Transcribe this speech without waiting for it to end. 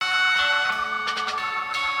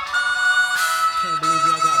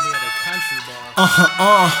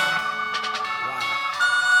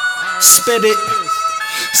Spit it.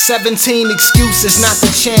 17 excuses not to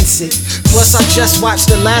chance it. Plus I just watched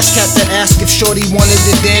the last cat that asked if Shorty wanted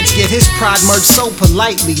to dance. Get his pride merged so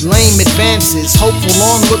politely. Lame advances. Hopeful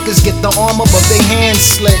onlookers get the arm above their hands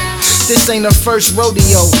slit. This ain't her first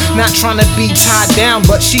rodeo. Not trying to be tied down,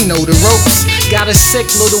 but she know the ropes. Got a sick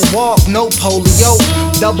little walk, no polio.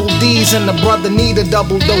 Double D's and the brother need a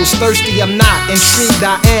double dose. Thirsty I'm not, intrigued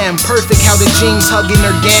I am. Perfect how the jeans hugging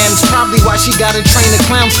her gams. Probably why she got a train of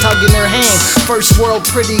clowns tugging her hand. First world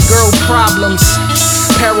pretty girl problems.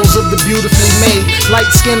 Perils of the beautifully made.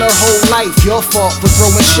 Light skin her whole life, your fault for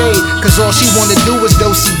throwing shade. Cause all she wanna do is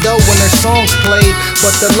do-si-do when her songs played.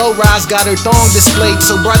 But the low-rise got her thong displayed.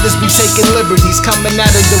 So brothers be taking liberties, coming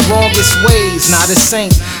at her the wrongest ways. Not a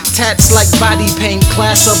saint, tats like body paint.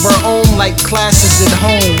 Class of her own like classes at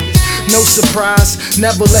home. No surprise,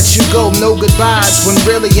 never let you go, no goodbyes. When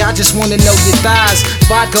really I just wanna know your thighs.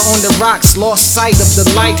 Vodka on the rocks, lost sight of the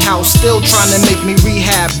lighthouse. Still trying to make me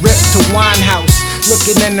rehab, ripped to Winehouse.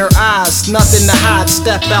 Looking in her eyes, nothing to hide.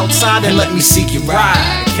 Step outside and let me see you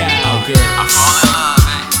ride. Cowgirl, I fall in love,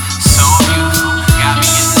 so beautiful. Got me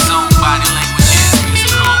in the zone, body language is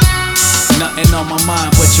musical. Nothing on my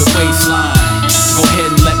mind but your waistline. Go ahead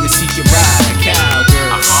and let me see you ride. Cowgirl,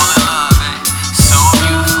 I fall in love, so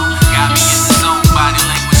beautiful. Got me in the zone, body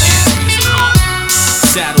language is musical.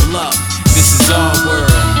 Saddle up, this is our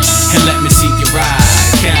world, and let me see you ride.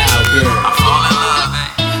 Cowgirl, I fall in love,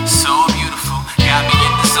 so beautiful. Got me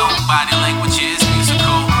in the zone, body language is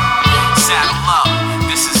musical. Saddle up,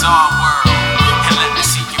 this is our world, and let me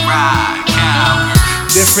see you ride. Cowgirl.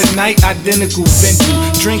 Different night, identical venue.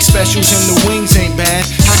 Drink specials and the wings ain't bad.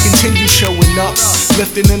 I continue showing up,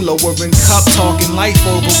 lifting and lowering cup, talking life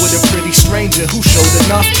over with a pretty stranger who showed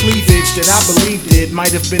enough cleavage that I believed it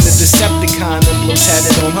might have been a Decepticon emblem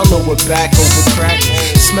tatted on her lower back over crack.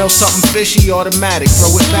 Smell something fishy, automatic,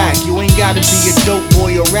 throw it back. You ain't gotta be a dope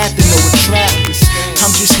boy or rat to know a trap is.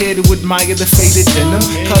 I'm just here to admire the faded denim,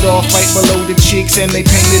 cut off right below the cheeks and they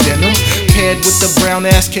painted in them. Paired with the brown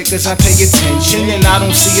ass kickers, I pay attention, and I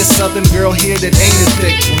don't see a southern girl here that ain't a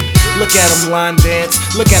thick one. Look at them line dance,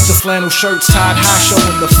 look at the flannel shirts tied high,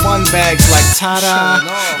 showing the fun bags like ta-da.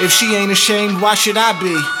 If she ain't ashamed, why should I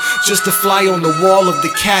be? Just a fly on the wall of the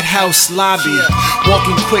cat house lobby.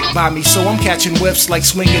 Walking quick by me, so I'm catching whiffs like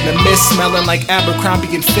swinging the mist, smelling like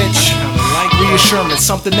Abercrombie and Fitch. Reassurance,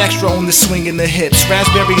 something extra on the swing in the hips.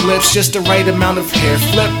 Raspberry lips, just the right amount of hair.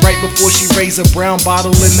 Flip right before she raise a brown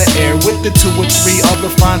bottle in the air. With the 2 or 3 other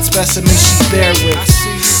fine specimens she there with.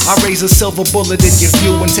 I raise a silver bullet in your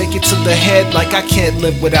view and take it to the head like I can't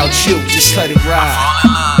live without you. Just let it ride. I fall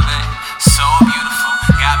in love, so beautiful.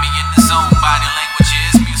 Got me in the zone, body language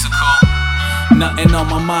is musical. Nothing on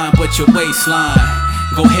my mind but your waistline.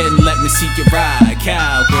 Go ahead and let me see you ride.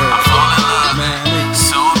 Cowgirl, I fall in love, man.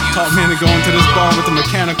 So beautiful. Talk me into going to this bar with the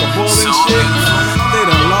mechanical bull and So shit. beautiful. They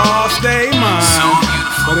done lost their mind. So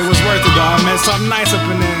beautiful. But it was worth it though, I met something nice up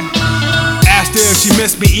in there. Asked her if she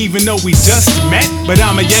missed me even though we just met. But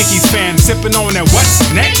I'm a Yankees fan, sipping on that what's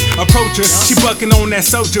next. Approach her, she bucking on that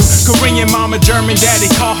soju. Korean mama, German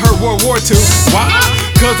daddy, call her World War II. Why?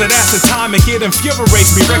 Cause that's the time it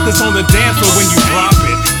infuriates me. Reckless on the dance floor when you drop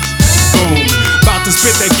it. Boom. About to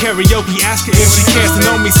spit that karaoke, ask her if she cares to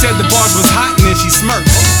know me. Said the bars was hot and then she smirked.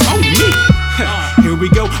 Oh me. Here we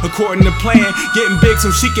go, according to plan. Getting big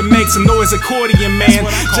so she can make some noise, accordion man.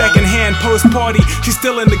 Jack in hand, post party, she's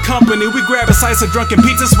still in the company. We grab a slice of drunken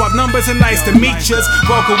pizza, swap numbers and nice to meet us.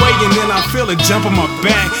 Walk away and then I feel a jump on my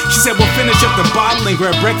back. She said we'll finish up the bottle and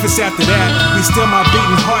grab breakfast after that. We still my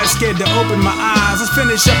beating heart, scared to open my eyes. Let's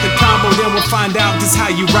finish up the combo, then we'll find out just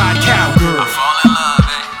how you ride. Cowgirl, I fall in love,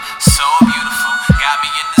 so beautiful. Got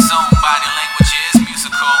me in the zone, body language is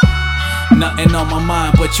musical. Nothing on my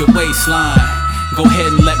mind but your waistline. Go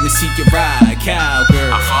ahead and let me see you ride.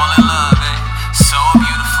 Cowgirl, I fall in love, so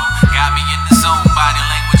beautiful. Got me in the zone, body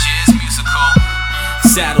language is musical.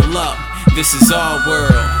 Saddle up, this is our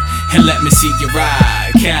world, and let me see you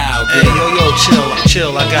ride. Cowgirl. Hey, yo,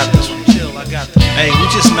 chill, I got this one. Hey, we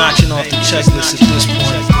just notching off the checklist at this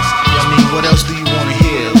point. I mean, what else do you want to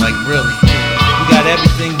hear? Like, really? We got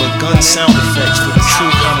everything but gun sound effects for the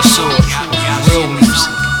true connoisseur of real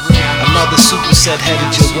music. Another superset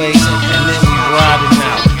headed your way, and then we riding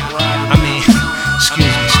out. I mean, excuse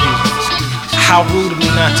me. How rude of me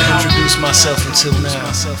not to introduce myself until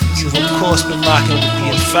now. You've of course been rocking with the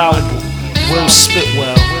infallible Will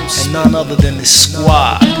Spitwell, and none other than his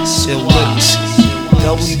squad, Ill Literacy.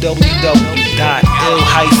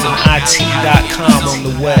 www.ill-it.com on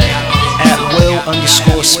the web, at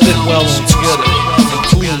Will_Spitwell on Twitter.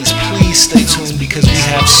 And please stay tuned because we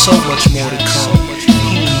have so much more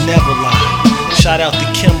Shout out to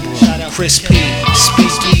Kimbrough, Chris P,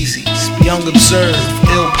 Speek, Eazy, Young Observe,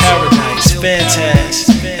 Ill Paradise, Fantaz,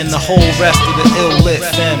 and the whole rest of the Ill Lit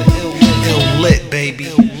family. Ill Lit, baby.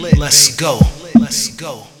 Let's go. Let's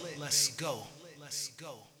go. Let's go. Let's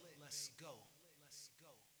go. Let's go.